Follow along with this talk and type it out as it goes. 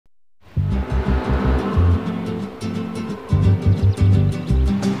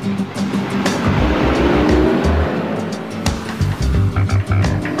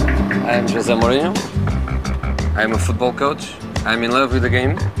Coach José Mourinho. I'm a football coach. I'm in love with the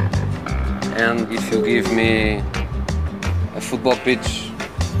game. And if you give me a football pitch,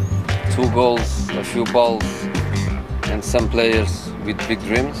 2 goals, a few balls, and some players with big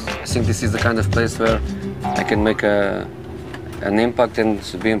dreams, I think this is the kind of place where I can make an impact and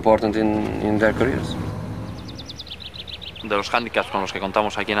be important in their careers. De los handicaps con los que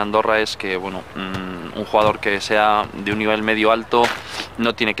contamos aquí en Andorra es que, bueno, un jugador que sea de un nivel medio alto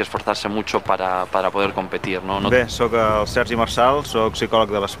no tiene que esforzarse mucho para poder competir, no? Bé, soc el Sergi Marçal, soc psicòleg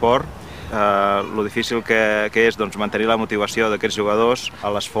de l'esport. Lo difícil que és doncs, mantenir la motivació d'aquests jugadors,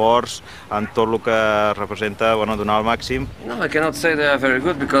 l'esforç, en tot el que representa, bueno, donar el màxim. No, I cannot say they are very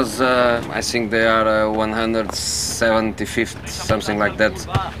good because I think they are 175th, something like that,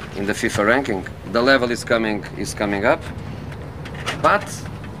 in the FIFA ranking. The level is coming up, but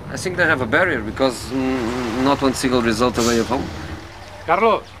I think they have a barrier because not one single result away at home.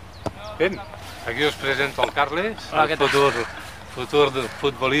 Carlos, ven, aquí os presento al Carles, el futur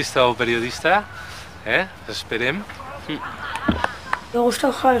futbolista o periodista, esperem. Me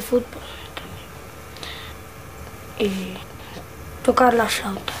gusta jugar al fútbol y tocar la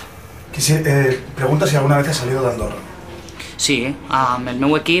flauta. Pregunta si alguna vez has salido de Andorra. Sí, amb el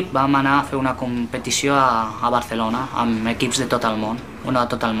meu equip vam anar a fer una competició a Barcelona amb equips de tot el món, de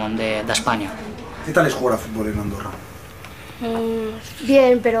tot el món d'Espanya. ¿Qué tal es jugar a fútbol en Andorra?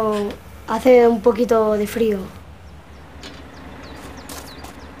 Bien, pero hace un poquito de frío.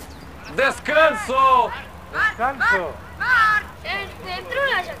 Descanso! Descanso. ¿Dentro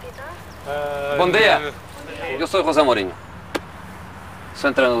de la chaqueta? Buen día, yo soy José Mourinho. Soy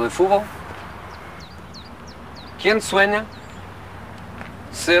entrenador de fútbol. ¿Quién sueña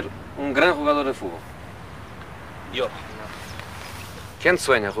ser un gran jugador de fútbol? Yo. ¿Quién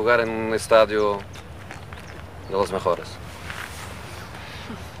sueña jugar en un estadio de los mejores?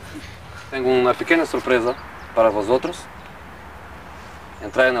 Tengo una pequeña sorpresa para vosotros.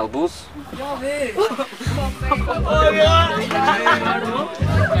 Entrar en el bus.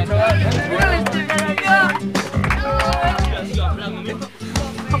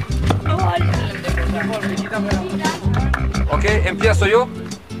 Ok, empiezo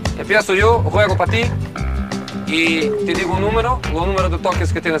yo, juego para ti y te digo un número, los números de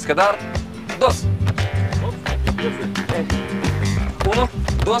toques que tienes que dar. 2. 1,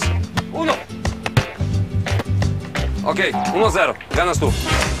 2, 1. Ok, 1-0, ganas tú.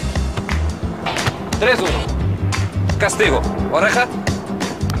 3-1. Castigo, oreja.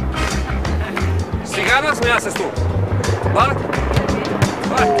 Si ganas, me haces tú. ¿Vale?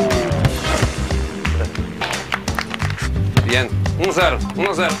 Vale. Bien, 1-0,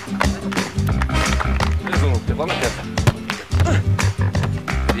 1-0. 3-1, te voy a meter.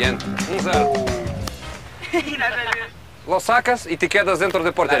 Bien, 1-0. Lo sacas y te quedas dentro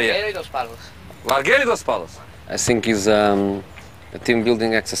de portería. Larguero y 2 palos. Larguero y 2 palos. I think it's a team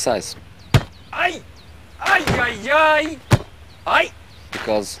building exercise. Ay! Ay, ay, ay! Ay!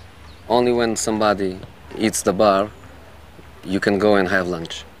 Because only when somebody eats the bar, you can go and have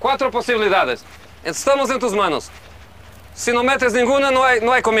lunch. 4 posibilidades. Estamos en tus manos. Si no metes ninguna, no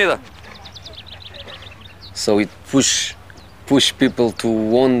hay comida. So it push people to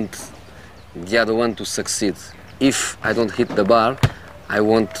want the other one to succeed. If I don't hit the bar, I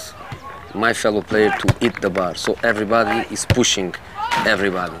want my fellow player to hit the bar. So everybody is pushing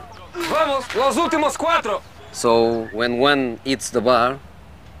everybody. Vamos, los últimos 4. So when one hits the bar,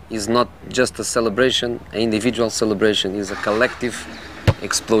 it's not just a celebration, an individual celebration, it's a collective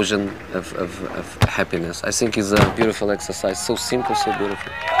explosion of happiness. I think it's a beautiful exercise, so simple, so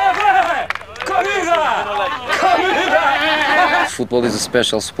beautiful. Football is a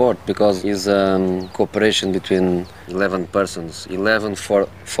special sport because it's cooperation between 11 persons, 11 for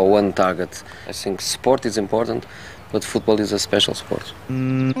one target. I think sport is important, but football is a special sport.